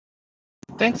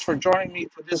Thanks for joining me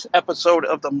for this episode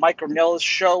of the Mike Ornelas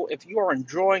Show. If you are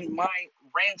enjoying my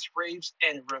rants, raves,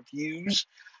 and reviews,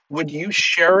 would you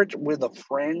share it with a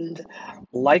friend?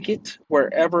 Like it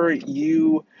wherever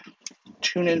you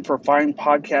tune in for fine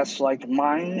podcasts like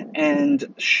mine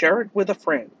and share it with a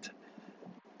friend.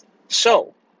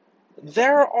 So,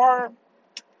 there are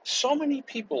so many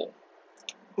people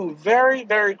who very,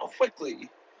 very quickly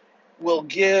will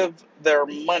give their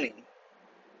money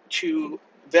to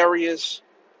various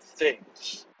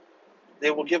things.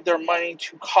 They will give their money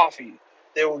to coffee.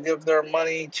 They will give their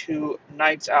money to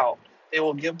nights out. They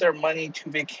will give their money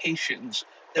to vacations.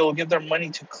 They will give their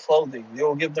money to clothing. They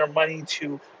will give their money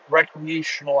to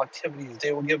recreational activities.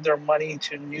 They will give their money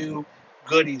to new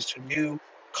goodies, to new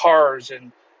cars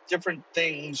and different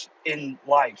things in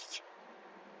life.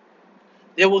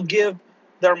 They will give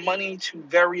their money to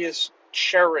various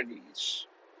charities.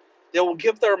 They will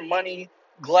give their money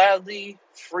gladly,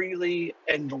 freely,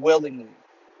 and willingly.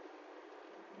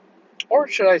 Or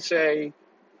should I say,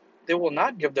 they will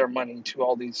not give their money to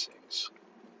all these things.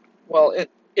 Well,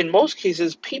 in most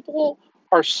cases, people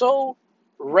are so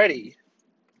ready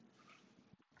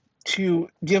to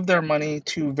give their money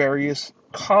to various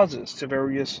causes, to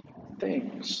various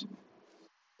things.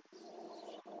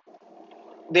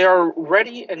 They are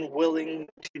ready and willing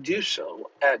to do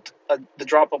so at the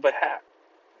drop of a hat.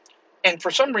 And for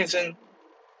some reason,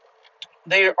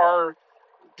 they are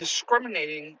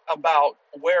discriminating about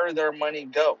where their money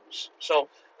goes. So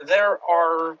there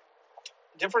are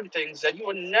different things that you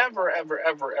would never, ever,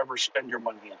 ever, ever spend your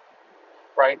money on,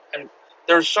 right? And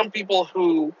there's some people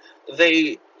who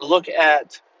they look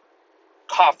at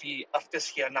coffee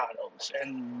aficionados,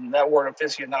 and that word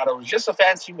aficionado is just a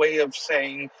fancy way of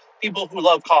saying people who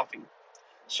love coffee.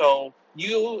 So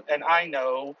you and I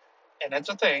know, and it's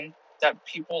a thing, that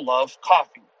people love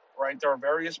coffee, right? There are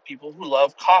various people who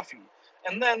love coffee.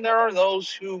 And then there are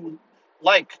those who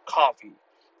like coffee.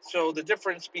 So the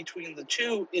difference between the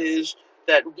two is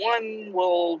that one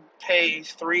will pay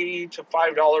 $3 to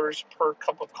 $5 per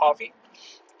cup of coffee,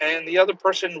 and the other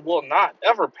person will not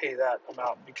ever pay that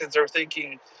amount because they're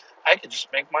thinking, I could just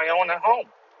make my own at home.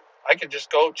 I could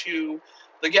just go to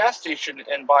the gas station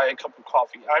and buy a cup of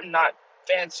coffee. I'm not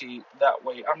fancy that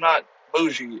way. I'm not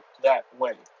bougie that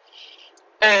way.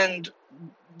 And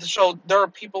so there are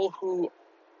people who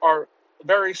are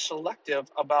very selective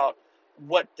about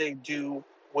what they do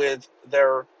with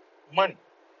their money.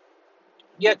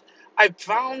 Yet I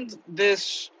found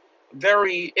this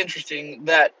very interesting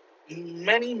that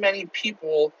many, many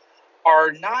people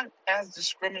are not as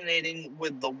discriminating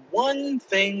with the one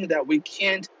thing that we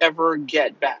can't ever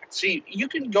get back. See, you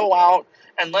can go out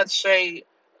and let's say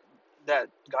that,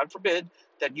 God forbid,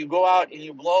 that you go out and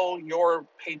you blow your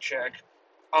paycheck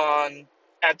on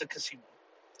at the casino.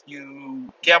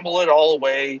 You gamble it all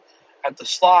away at the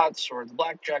slots or the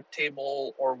blackjack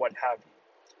table or what have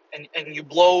you. And you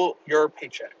blow your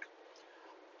paycheck.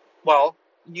 Well,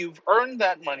 you've earned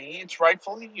that money. It's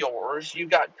rightfully yours. You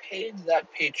got paid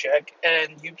that paycheck,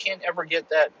 and you can't ever get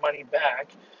that money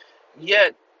back.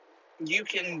 Yet, you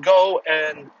can go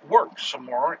and work some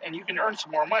more, and you can earn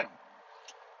some more money.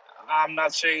 I'm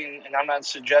not saying, and I'm not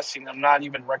suggesting, I'm not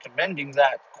even recommending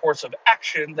that course of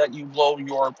action that you blow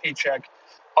your paycheck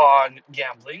on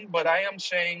gambling, but I am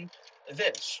saying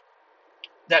this,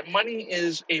 that money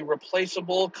is a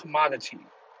replaceable commodity.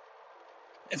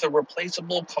 It's a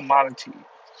replaceable commodity.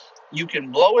 You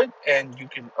can blow it and you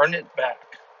can earn it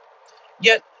back.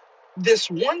 Yet, this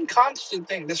one constant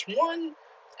thing, this one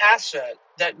asset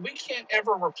that we can't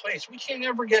ever replace, we can't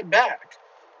ever get back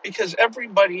because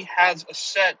everybody has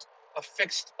a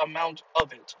fixed amount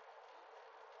of it.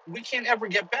 We can't ever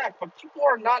get back, but people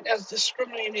are not as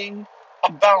discriminating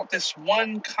about this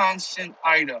one constant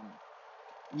item.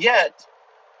 Yet,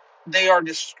 they are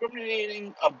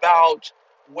discriminating about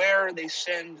where they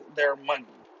send their money.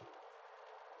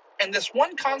 And this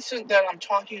one constant that I'm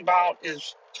talking about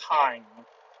is time.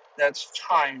 That's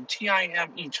time, Time,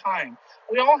 time.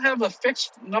 We all have a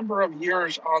fixed number of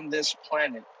years on this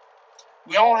planet.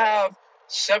 We all have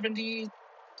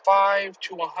 75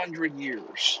 to 100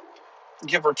 years,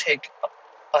 give or take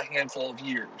a handful of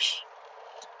years,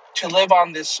 to live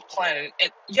on this planet.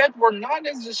 And yet we're not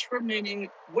as discriminating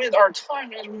with our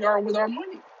time as we are with our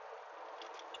money.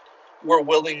 We're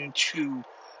willing to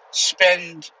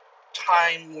spend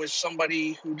time with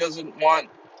somebody who doesn't want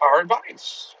our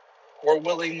advice. We're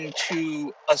willing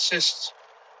to assist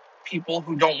people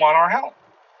who don't want our help.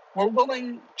 We're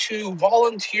willing to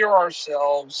volunteer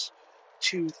ourselves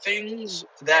to things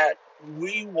that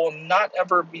we will not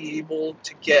ever be able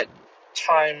to get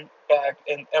time back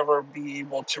and ever be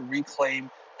able to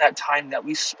reclaim that time that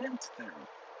we spent there.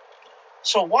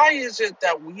 So why is it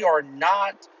that we are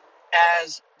not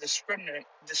as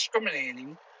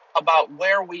discriminating about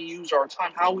where we use our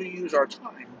time, how we use our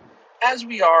time, as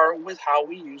we are with how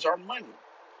we use our money?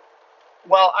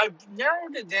 Well, I've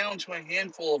narrowed it down to a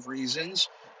handful of reasons,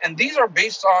 and these are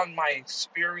based on my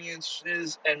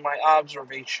experiences and my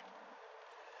observation.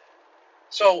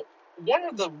 So, one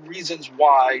of the reasons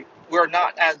why we're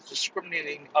not as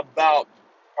discriminating about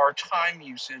our time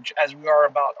usage as we are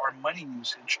about our money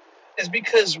usage is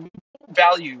because we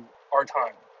value our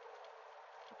time.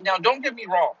 Now, don't get me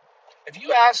wrong. If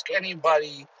you ask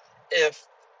anybody, if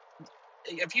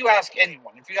if you ask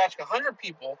anyone, if you ask 100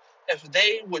 people if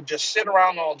they would just sit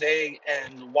around all day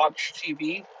and watch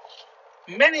TV,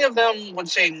 many of them would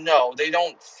say no. They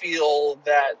don't feel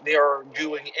that they are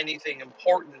doing anything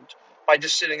important by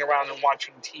just sitting around and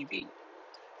watching TV.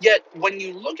 Yet, when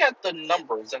you look at the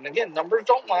numbers, and again, numbers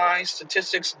don't lie,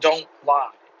 statistics don't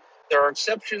lie. There are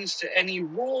exceptions to any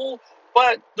rule,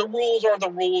 but the rules are the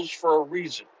rules for a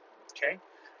reason. Okay?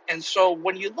 And so,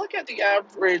 when you look at the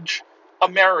average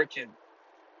American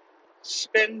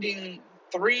spending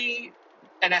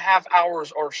 3.5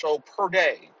 hours or so per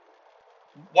day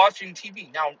watching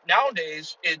TV. Now,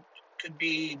 nowadays, it could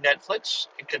be Netflix,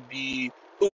 it could be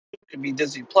Hulu, it could be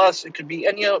Disney Plus, it could be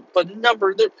any of the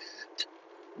number.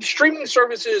 Streaming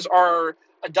services are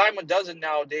a dime a dozen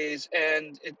nowadays,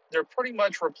 and they're pretty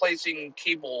much replacing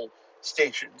cable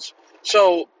stations.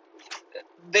 So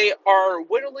they are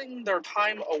whittling their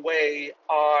time away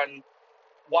on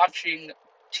watching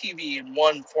TV in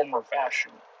one form or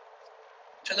fashion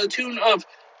to the tune of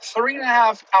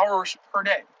 3.5 hours per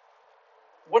day.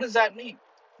 What does that mean?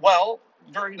 Well,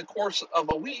 during the course of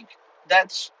a week,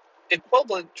 that's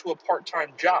equivalent to a part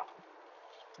time job.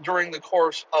 During the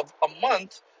course of a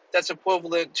month, that's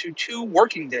equivalent to 2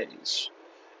 working days.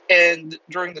 And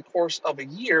during the course of a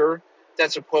year,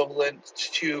 that's equivalent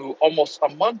to almost a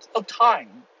month of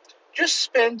time just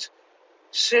spent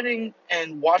sitting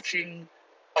and watching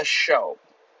a show.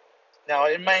 Now,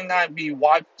 it might not be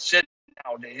sitting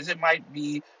nowadays. It might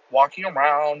be walking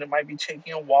around. It might be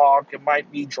taking a walk. It might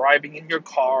be driving in your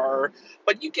car.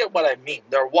 But you get what I mean.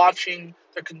 They're watching,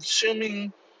 they're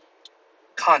consuming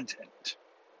content.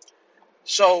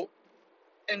 So,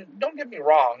 and don't get me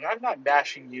wrong, I'm not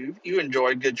bashing you. You enjoy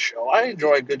a good show. I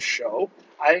enjoy a good show.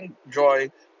 I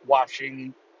enjoy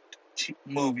watching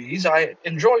movies. I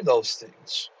enjoy those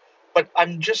things. But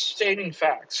I'm just stating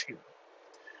facts here.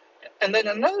 And then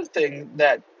another thing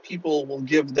that people will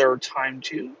give their time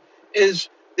to is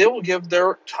they will give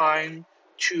their time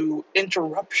to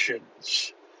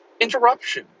interruptions.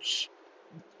 Interruptions.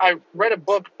 I read a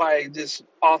book by this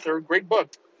author, great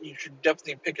book. You should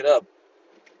definitely pick it up.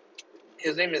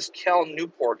 His name is Cal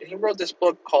Newport, and he wrote this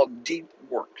book called Deep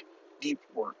Work. Deep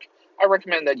Work. I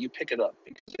recommend that you pick it up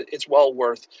because it's well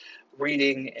worth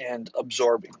reading and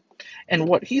absorbing. And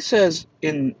what he says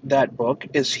in that book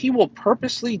is he will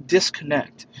purposely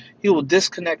disconnect. He will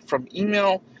disconnect from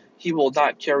email. He will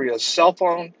not carry a cell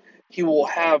phone. He will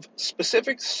have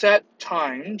specific set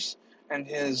times, and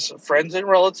his friends and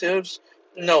relatives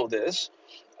know this,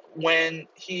 when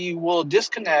he will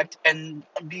disconnect and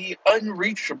be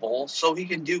unreachable so he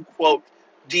can do, quote,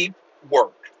 deep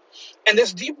work. And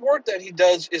this deep work that he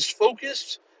does is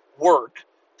focused work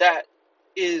that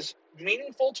is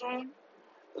meaningful to him,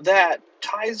 that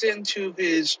ties into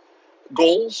his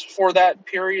goals for that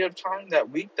period of time, that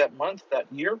week, that month,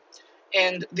 that year.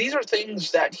 And these are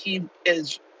things that he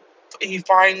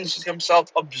finds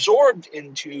himself absorbed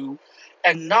into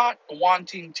and not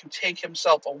wanting to take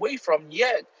himself away from,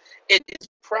 yet it is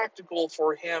practical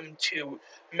for him to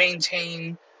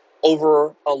maintain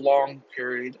over a long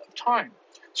period of time.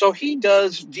 So he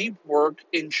does deep work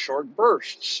in short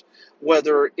bursts,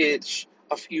 whether it's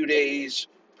a few days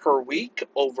per week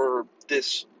over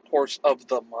this course of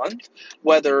the month,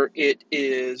 whether it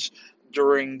is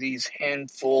during these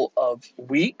handful of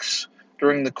weeks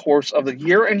during the course of the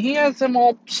year, and he has them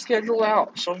all scheduled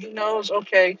out. So he knows,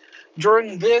 okay,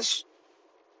 during this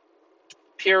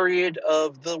period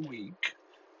of the week,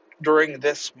 during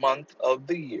this month of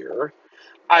the year,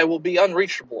 I will be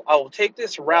unreachable. I will take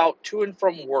this route to and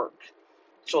from work.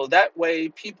 So that way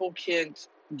people can't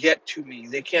get to me.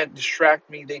 They can't distract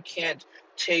me. They can't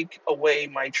take away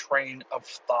my train of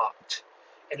thought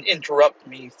and interrupt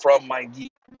me from my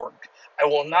deep work. I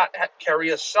will not carry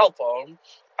a cell phone.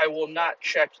 I will not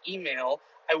check email.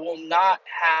 I will not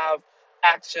have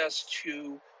access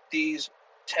to these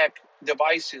tech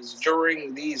devices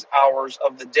during these hours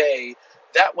of the day.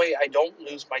 That way I don't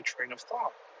lose my train of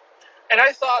thought. And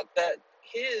I thought that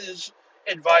his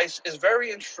advice is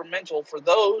very instrumental for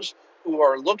those who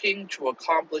are looking to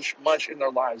accomplish much in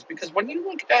their lives. Because when you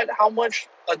look at how much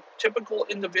a typical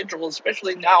individual,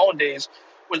 especially nowadays,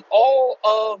 with all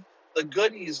of the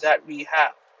goodies that we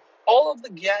have, all of the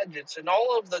gadgets and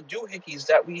all of the doohickeys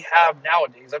that we have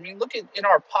nowadays, I mean, look at in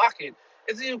our pocket,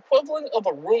 it's the equivalent of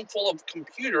a room full of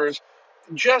computers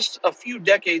just a few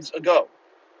decades ago.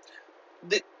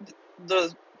 The,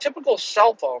 the typical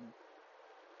cell phone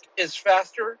is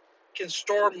faster, can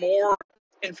store more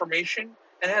information,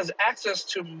 and has access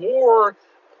to more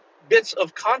bits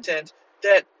of content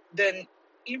that than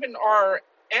even our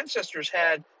ancestors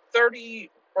had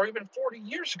 30 or even 40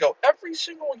 years ago. Every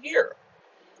single year,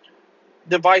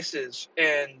 devices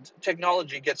and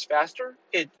technology gets faster.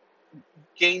 It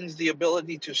gains the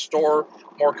ability to store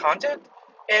more content,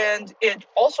 and it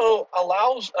also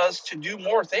allows us to do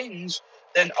more things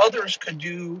than others could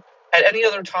do at any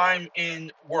other time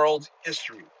in world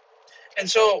history. And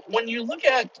so when you look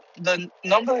at the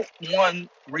number one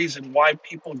reason why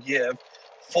people give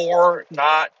for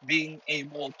not being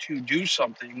able to do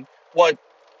something, what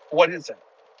is it?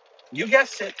 You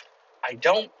guessed it. I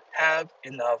don't have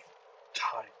enough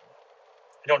time.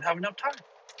 I don't have enough time.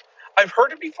 I've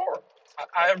heard it before.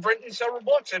 I've written several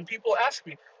books, and people ask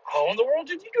me, how in the world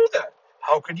did you do that?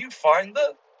 How could you find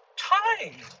the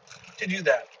time to do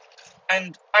that?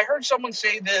 And I heard someone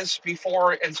say this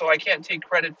before, and so I can't take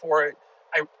credit for it.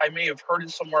 I may have heard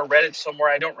it somewhere, read it somewhere,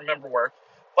 I don't remember where.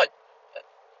 But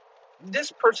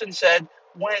this person said,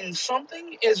 when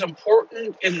something is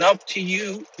important enough to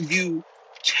you, you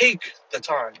take the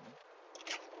time.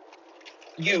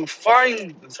 You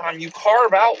find the time, you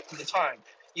carve out the time.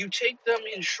 You take them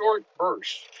in short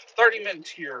bursts, 30 minutes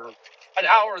here, an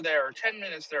hour there, 10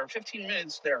 minutes there, 15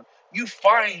 minutes there. You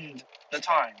find the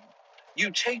time.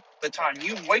 You take the time.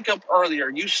 You wake up earlier.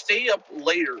 You stay up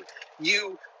later.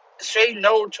 You say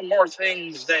no to more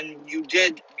things than you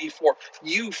did before.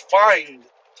 You find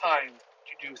time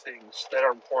to do things that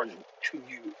are important to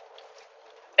you.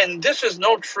 And this is no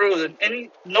more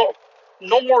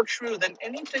true than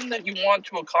anything that you want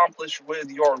to accomplish with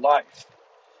your life.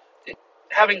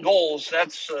 Having goals,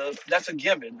 that's a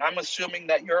given. I'm assuming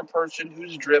that you're a person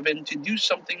who's driven to do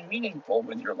something meaningful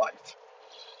with your life.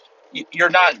 You're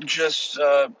not just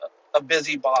a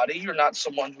busybody. You're not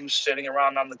someone who's sitting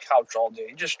around on the couch all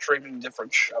day just streaming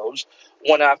different shows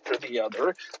one after the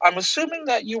other. I'm assuming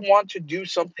that you want to do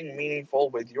something meaningful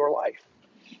with your life.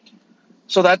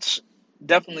 So that's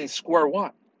definitely square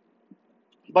one.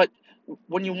 But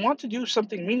when you want to do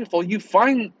something meaningful, you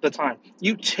find the time.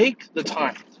 You take the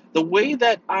time. The way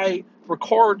that I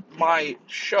record my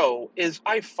show is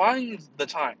I find the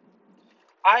time.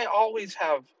 I always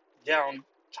have down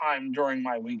time during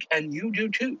my week, and you do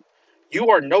too.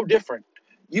 You are no different.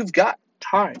 You've got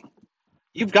time.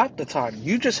 You've got the time.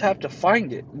 You just have to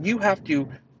find it. You have to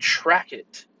track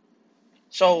it.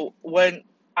 So when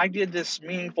I did this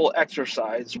meaningful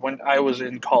exercise when I was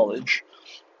in college,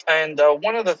 and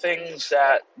one of the things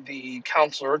that the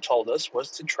counselor told us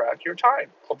was to track your time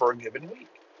over a given week.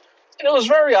 And it was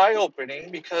very eye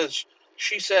opening because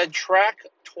she said track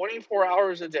 24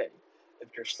 hours a day. If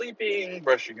you're sleeping,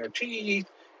 brushing your teeth,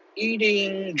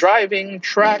 eating, driving,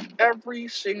 track every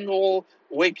single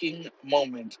waking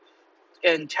moment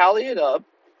and tally it up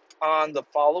on the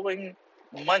following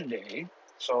Monday.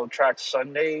 So track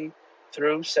Sunday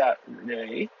through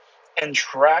Saturday and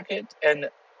track it and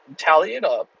tally it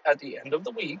up at the end of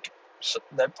the week, so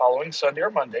that following Sunday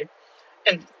or Monday,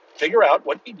 and figure out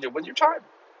what you did with your time.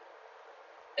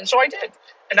 And so I did.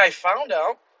 And I found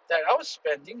out that I was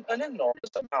spending an enormous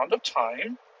amount of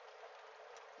time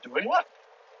doing what?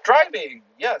 Driving.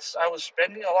 Yes, I was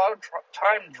spending a lot of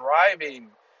time driving.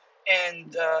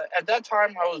 And at that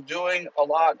time, I was doing a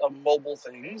lot of mobile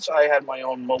things. I had my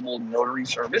own mobile notary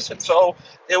service, and so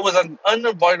it was an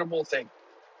unavoidable thing.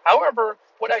 However,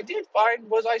 what I did find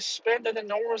was I spent an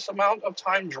enormous amount of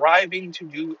time driving to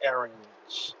do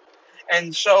errands.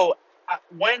 And so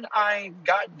when I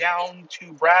got down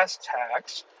to brass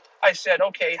tacks, I said,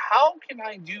 okay, how can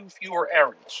I do fewer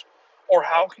errands? Or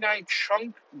how can I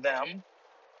chunk them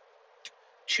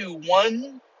to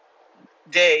one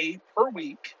day per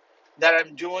week that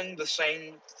I'm doing the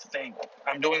same thing?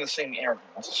 I'm doing the same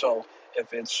errands. So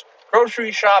if it's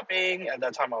grocery shopping, at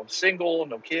that time I was single,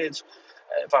 no kids.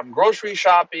 If I'm grocery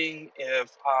shopping,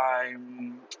 if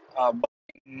I'm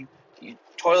buying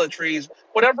toiletries,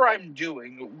 whatever I'm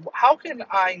doing, how can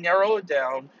I narrow it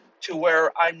down to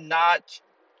where I'm not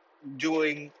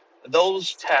doing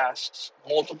those tasks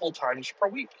multiple times per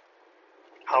week?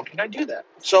 How can I do that?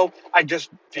 So I just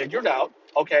figured out,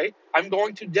 okay, I'm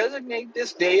going to designate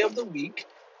this day of the week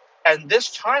and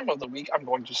this time of the week. I'm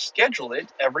going to schedule it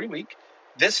every week.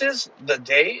 This is the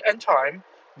day and time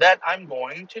that I'm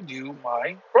going to do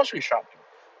my grocery shopping.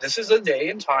 This is the day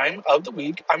and time of the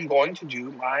week I'm going to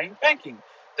do my banking.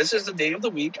 This is the day of the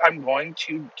week I'm going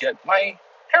to get my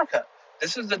haircut.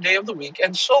 This is the day of the week,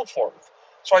 and so forth.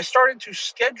 So I started to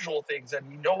schedule things,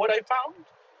 and you know what I found?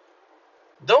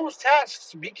 Those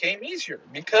tasks became easier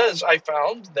because I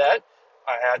found that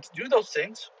I had to do those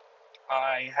things.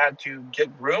 I had to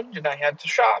get groomed and I had to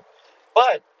shop,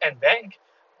 and bank,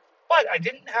 but I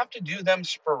didn't have to do them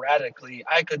sporadically.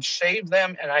 I could save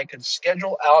them and I could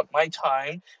schedule out my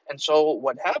time. And so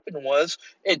what happened was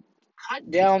it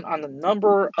cut down on the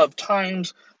number of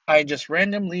times I just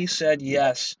randomly said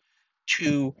yes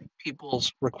to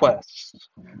people's requests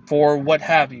for what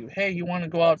have you. Hey, you want to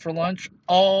go out for lunch?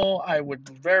 Oh, I would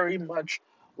very much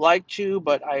like to,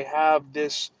 but I have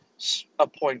this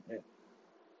appointment.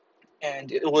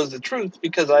 And it was the truth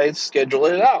because I had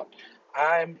scheduled it out.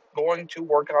 I'm going to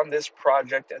work on this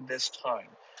project at this time.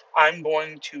 I'm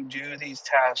going to do these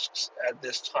tasks at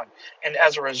this time. And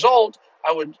as a result,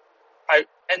 I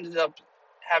ended up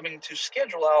having to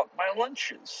schedule out my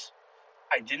lunches.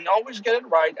 I didn't always get it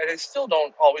right, and I still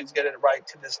don't always get it right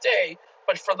to this day,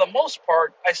 but for the most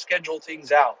part, I schedule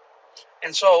things out.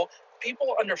 And so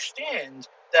people understand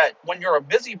that when you're a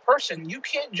busy person, you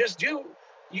can't just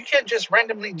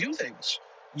randomly do things.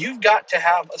 You've got to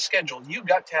have a schedule, you've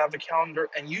got to have a calendar,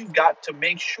 and you've got to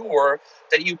make sure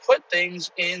that you put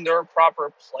things in their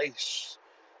proper place.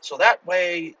 So that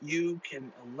way you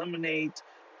can eliminate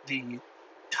the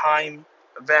time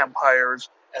vampires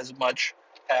as much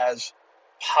as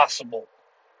possible.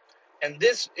 And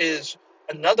this is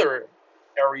another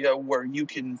area where you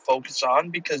can focus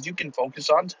on because you can focus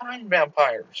on time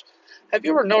vampires. Have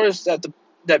you ever noticed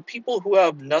that people who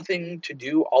have nothing to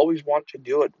do always want to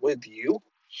do it with you?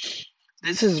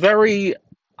 This is very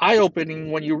eye-opening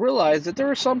when you realize that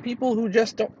there are some people who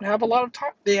just don't have a lot of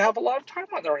time. They have a lot of time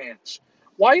on their hands.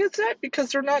 Why is that?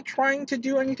 Because they're not trying to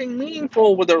do anything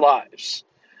meaningful with their lives.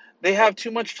 They have too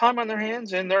much time on their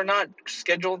hands and they're not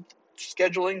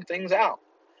scheduling things out.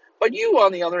 But you,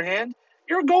 on the other hand,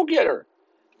 you're a go-getter.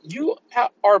 You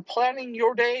are planning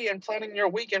your day and planning your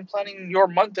week and planning your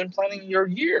month and planning your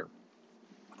year.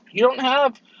 You don't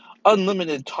have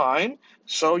unlimited time,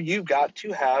 so you've got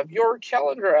to have your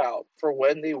calendar out for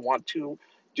when they want to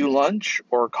do lunch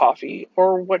or coffee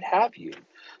or what have you.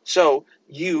 So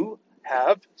you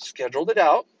have scheduled it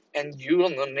out and you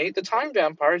eliminate the time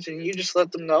vampires and you just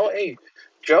let them know, hey,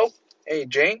 Joe, hey,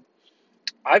 Jane,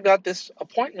 I've got this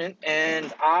appointment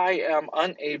and I am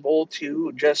unable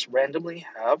to just randomly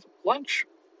have lunch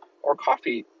or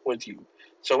coffee with you.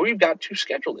 So we've got to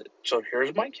schedule it. So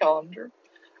here's my calendar.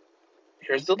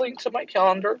 Here's the link to my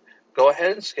calendar. Go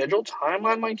ahead and schedule time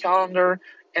on my calendar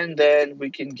and then we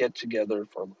can get together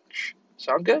for lunch.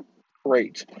 Sound good?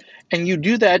 Great. And you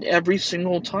do that every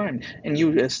single time and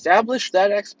you establish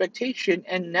that expectation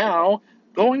and now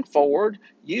going forward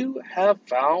you have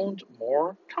found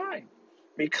more time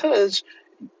because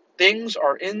things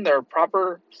are in their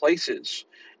proper places.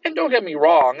 And don't get me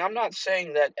wrong, I'm not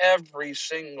saying that every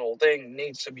single thing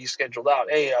needs to be scheduled out.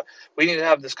 Hey, we need to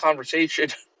have this conversation,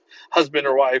 husband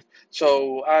or wife.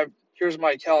 So here's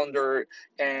my calendar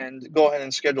and go ahead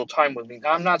and schedule time with me.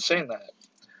 I'm not saying that.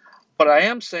 But I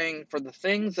am saying for the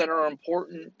things that are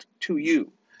important to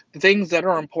you, the things that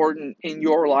are important in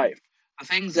your life, the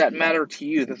things that matter to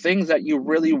you, the things that you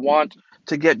really want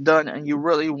to get done and you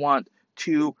really want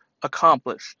to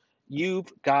accomplish,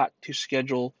 you've got to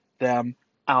schedule them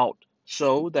out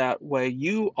so that way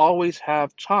you always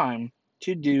have time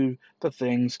to do the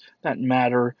things that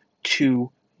matter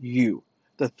to you.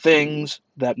 The things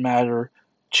that matter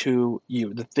to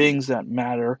you. The things that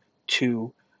matter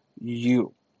to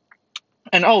you.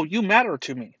 And oh, you matter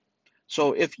to me.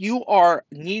 So if you are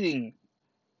needing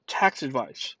tax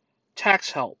advice,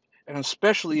 tax help, and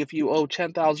especially if you owe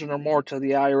 10,000 or more to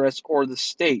the IRS or the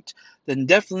state, then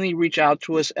definitely reach out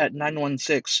to us at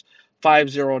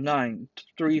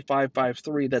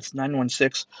 916-509-3553. That's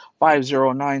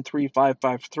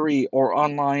 916-509-3553 or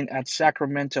online at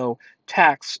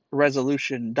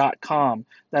sacramentotaxresolution.com.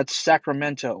 That's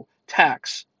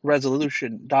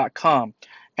sacramentotaxresolution.com.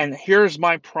 And here's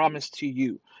my promise to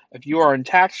you. If you are in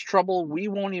tax trouble, we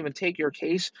won't even take your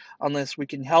case unless we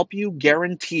can help you,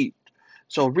 guaranteed.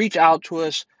 So reach out to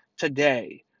us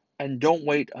today and don't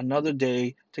wait another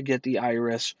day to get the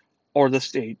IRS or the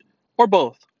state or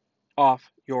both off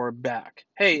your back.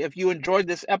 Hey, if you enjoyed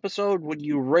this episode, would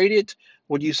you rate it?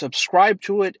 Would you subscribe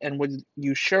to it? And would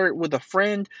you share it with a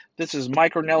friend? This is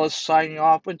Mike Ornelas signing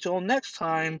off. Until next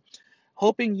time,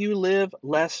 hoping you live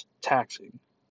less taxing.